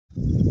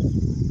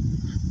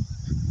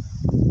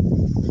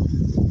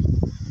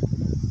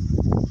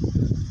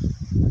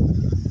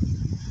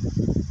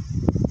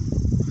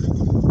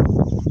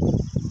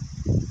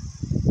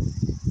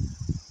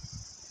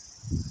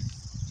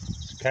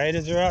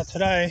Cicadas are out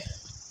today.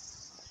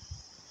 It's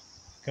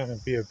going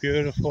to be a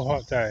beautiful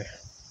hot day.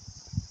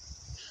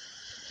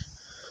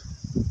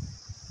 A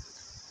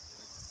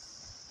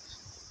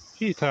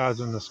few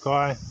clouds in the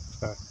sky,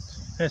 but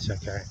that's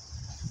okay.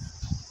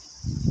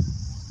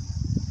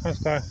 Let's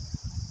go.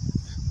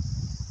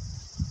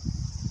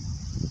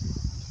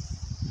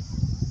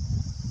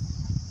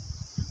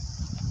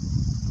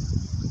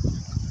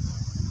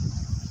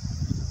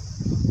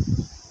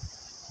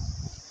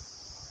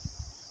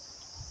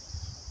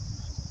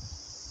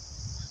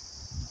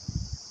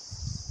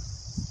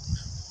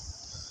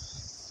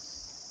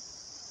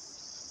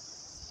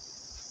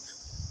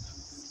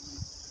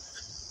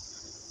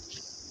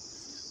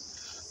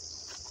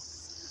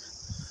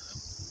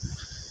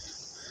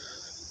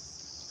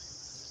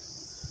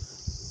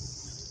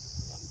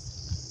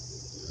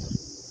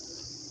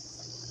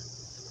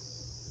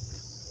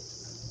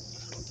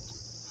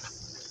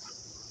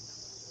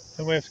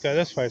 Then we have to go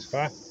this way,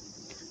 Sky.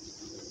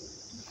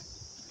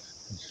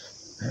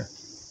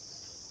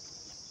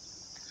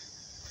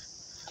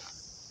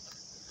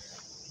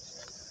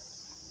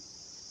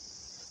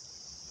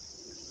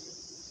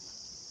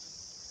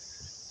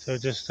 So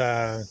just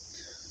on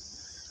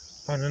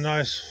a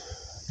nice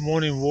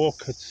morning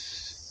walk.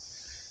 It's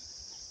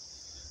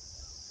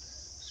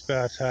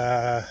about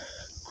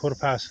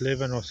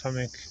 11:15 or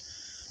something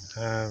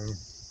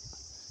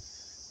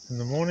in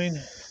the morning,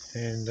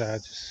 and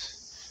just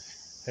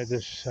had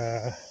this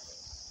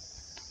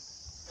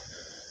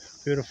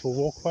beautiful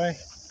walkway.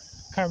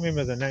 Can't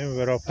remember the name of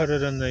it. I'll put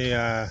it in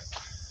the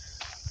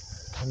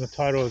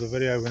title of the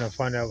video when I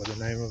find out what the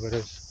name of it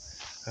is.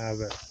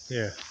 But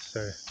yeah, so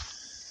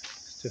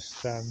it's just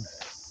some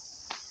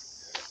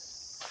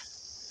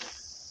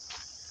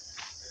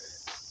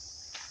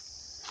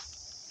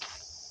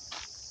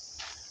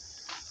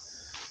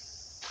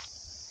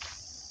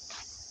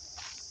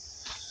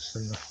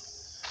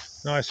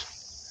nice,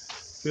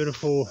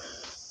 beautiful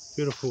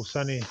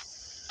sunny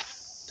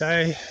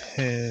day,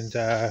 and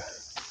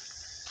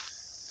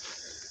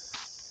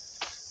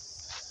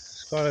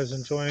Skyla's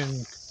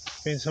enjoying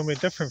being somewhere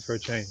different for a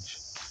change.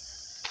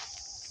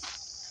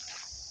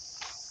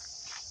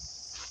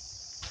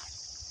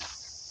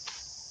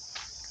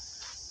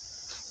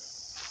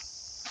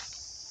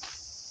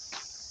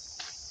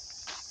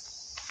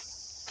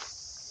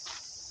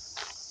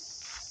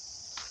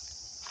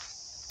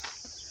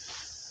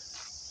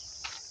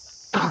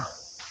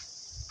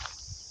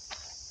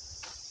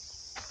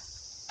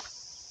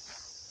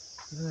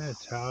 Look at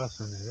that tower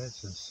on there,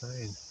 that's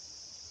insane.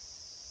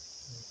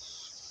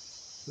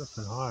 It's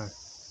looking high.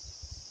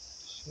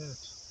 Shit.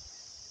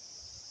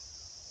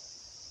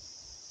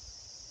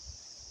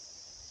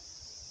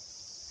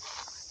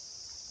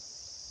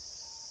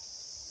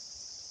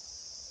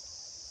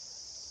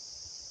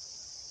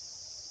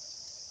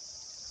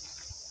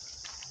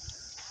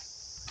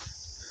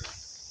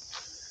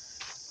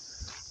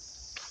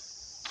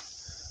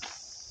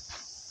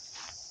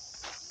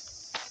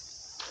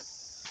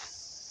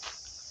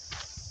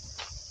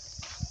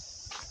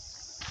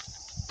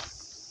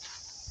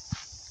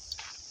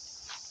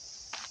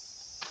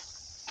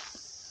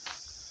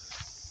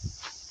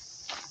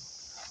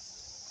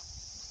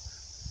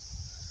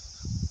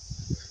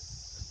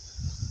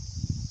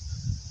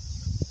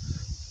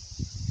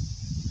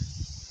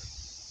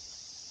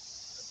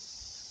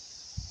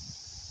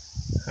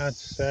 Hard to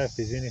say if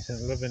there's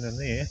anything living in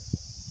there.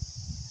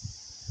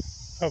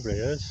 Probably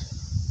is.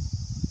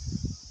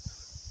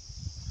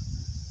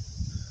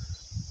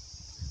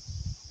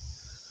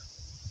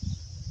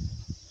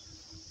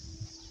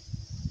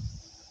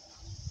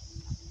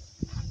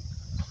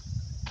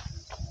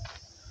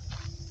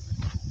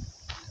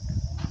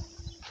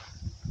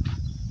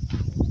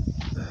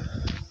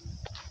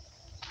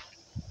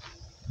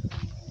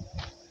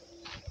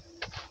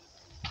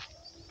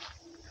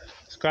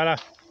 Skyla,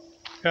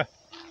 yeah.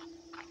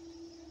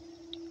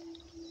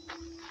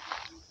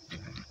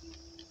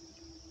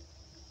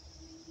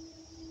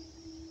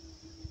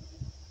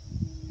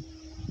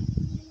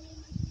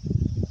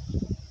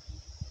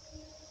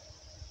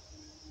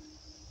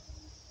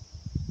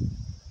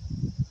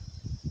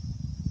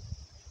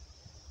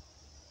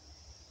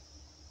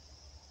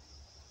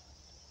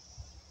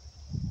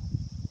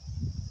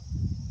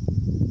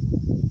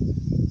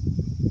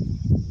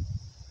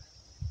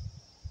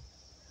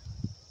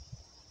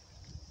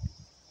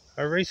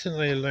 I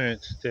recently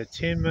learnt that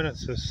 10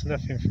 minutes of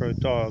sniffing for a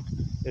dog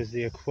is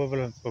the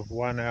equivalent of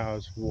 1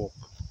 hour's walk.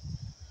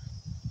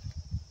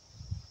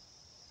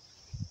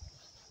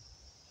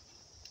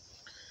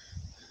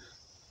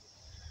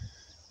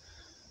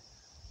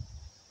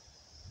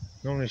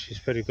 Normally she's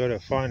pretty good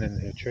at finding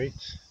her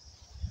treats.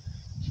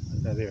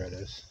 Oh, there it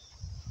is.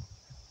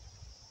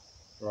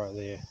 Right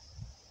there.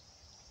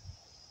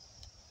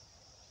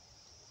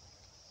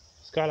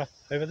 Skyla,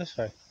 over this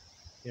way.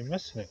 You're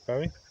missing it,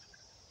 Bowie.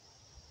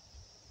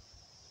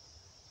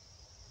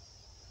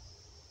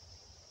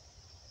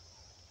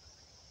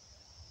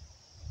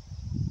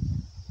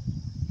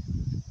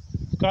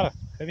 Skyla,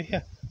 over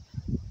here.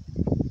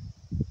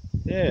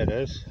 There it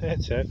is.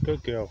 That's it.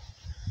 Good girl.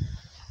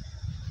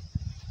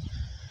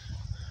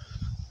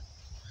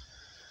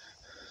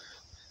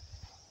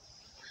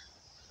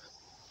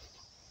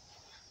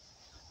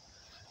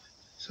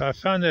 So I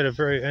found that a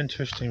very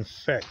interesting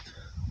fact,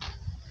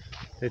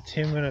 that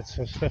 10 minutes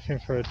of sniffing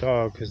for a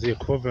dog is the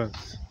equivalent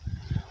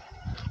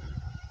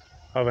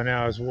of an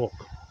hour's walk.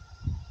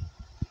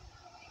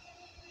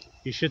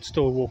 You should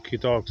still walk your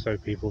dogs though,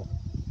 people.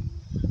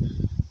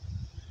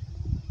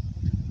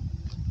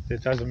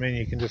 That doesn't mean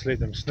you can just let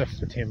them sniff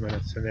for 10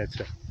 minutes and that's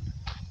it.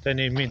 They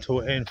need mental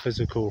and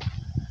physical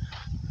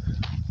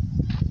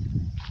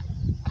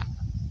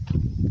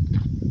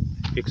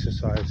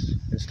exercise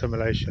and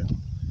stimulation.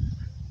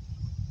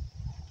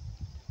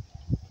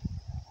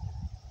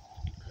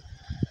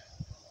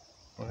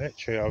 Well, that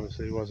tree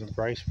obviously wasn't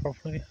braced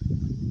properly.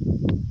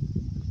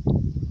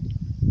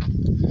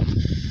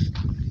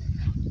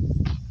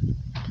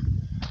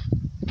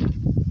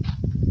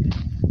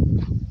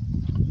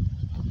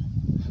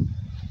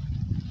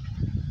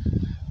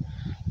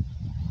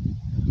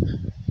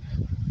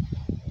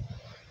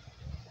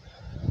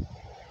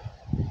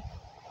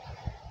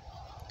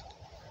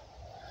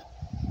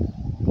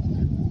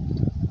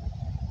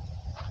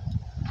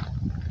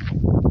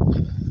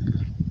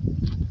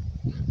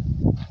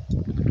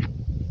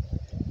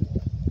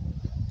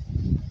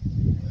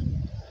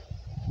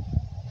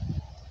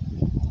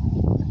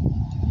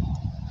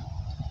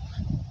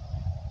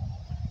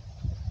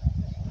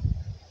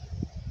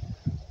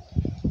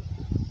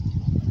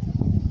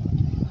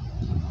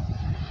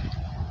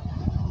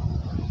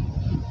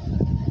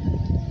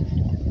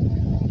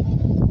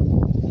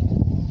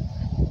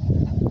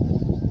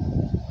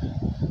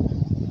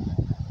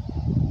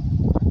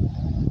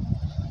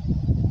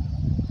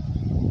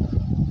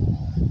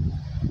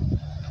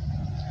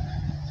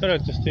 Thought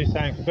I'd just do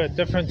something a bit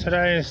different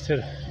today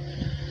instead.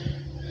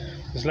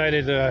 Because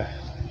lately the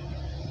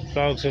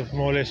vlogs have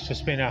more or less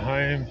just been at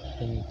home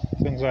and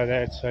things like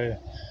that, so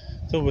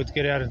I thought we'd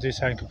get out and do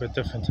something a bit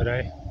different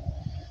today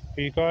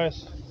for you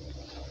guys.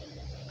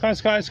 Come on,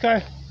 Sky,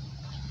 Sky.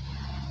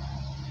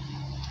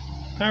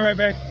 Come right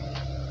back.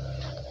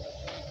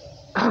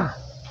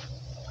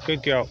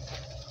 Good girl.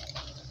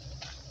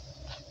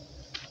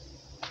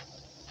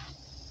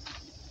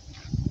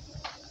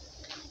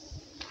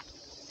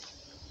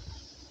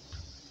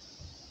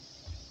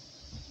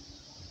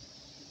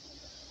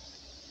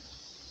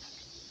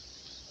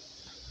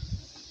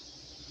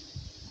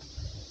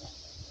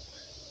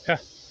 Yeah.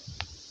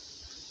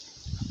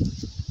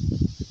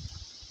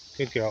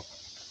 Good girl.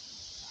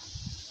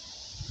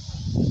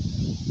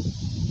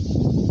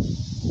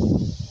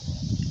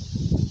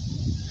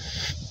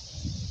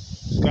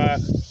 Sky.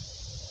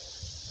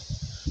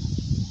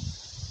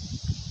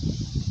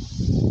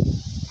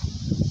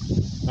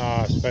 Oh,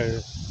 I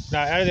suppose. No,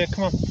 out of there,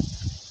 come on.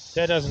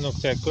 That doesn't look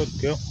that good,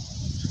 girl.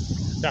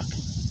 Duck.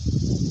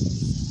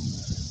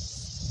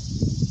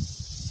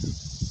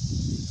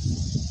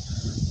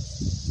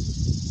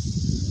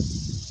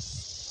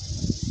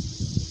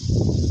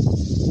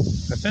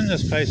 I think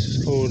this place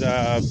is called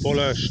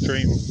Buller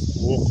Stream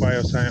Walkway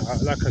or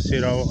something. Like I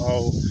said,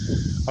 I'll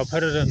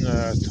put it in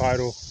the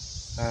title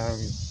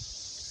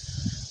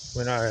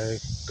when I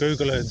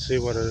Google it and see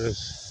what it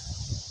is.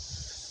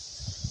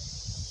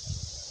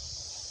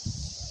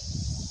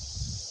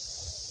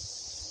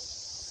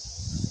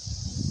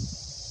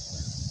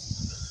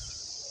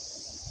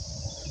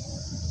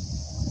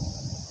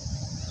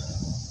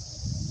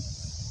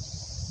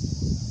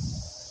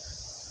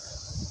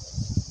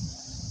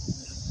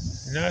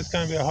 You know it's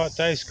going to be a hot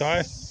day,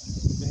 Sky,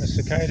 when the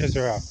cicadas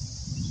are up.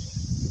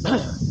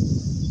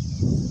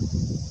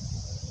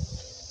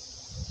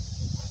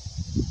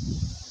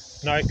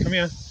 No, come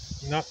here.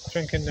 Not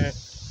drinking that.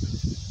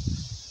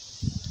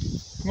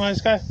 Come on,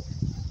 Sky.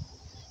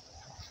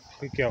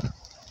 Good girl.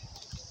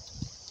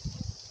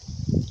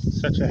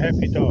 Such a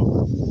happy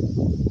dog.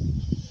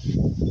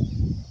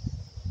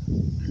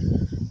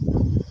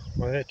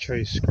 Well, that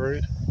tree's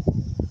screwed.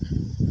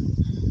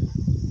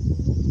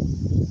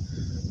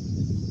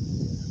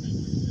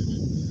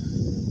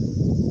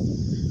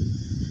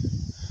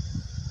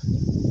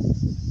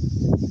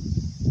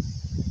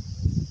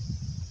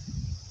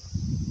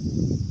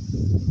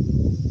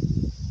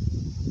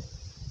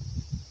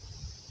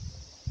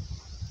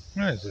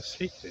 No, there's a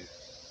seat there.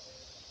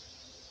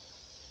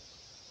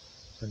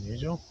 It's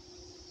unusual.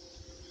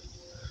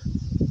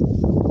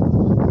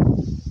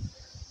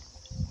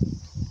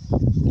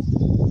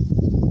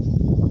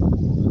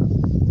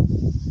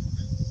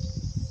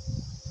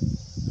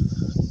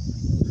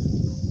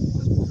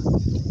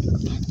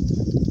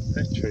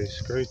 That tree's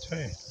screwed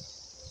too.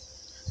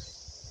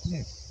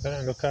 They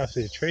don't look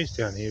after the trees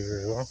down here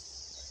very well.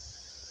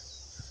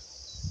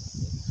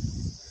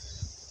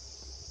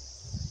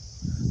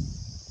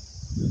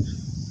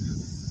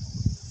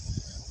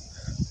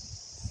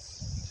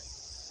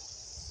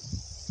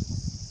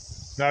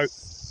 No.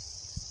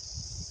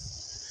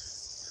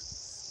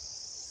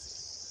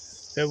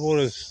 That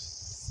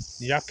water's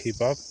yucky,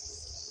 Bob.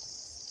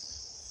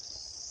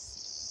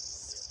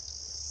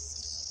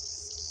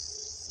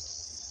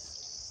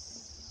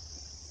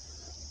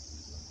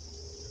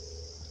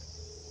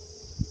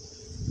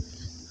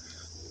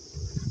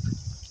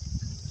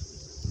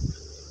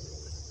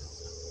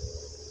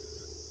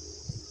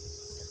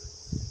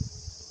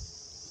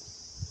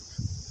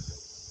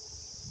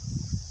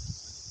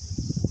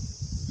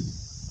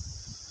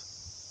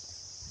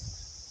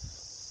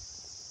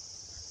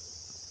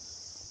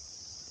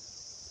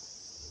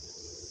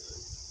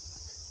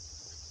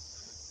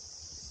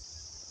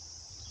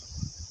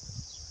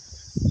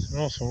 An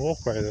awesome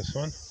walkway, this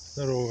one.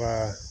 Little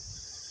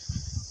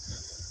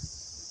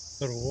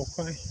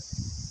walkway.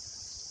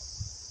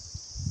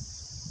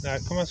 No,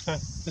 come on, Sky.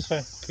 This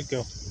way. Good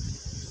girl.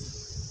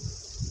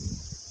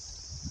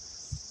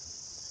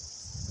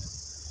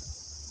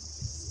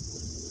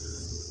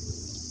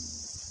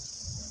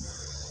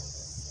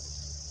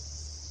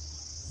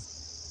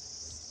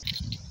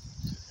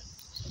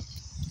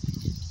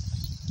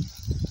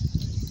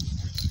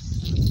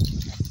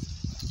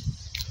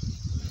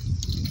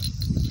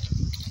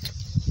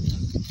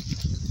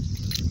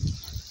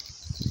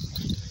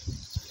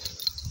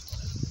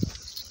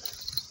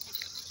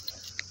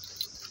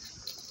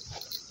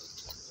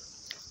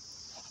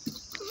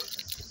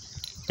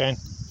 Van.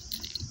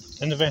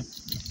 In the van.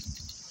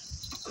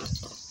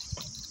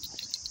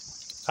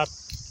 Up.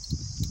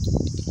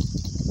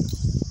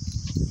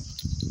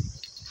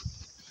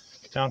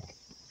 Down.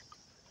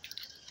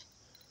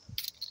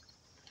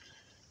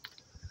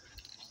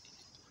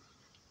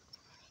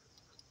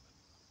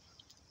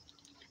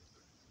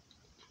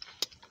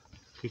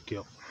 Good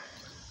girl.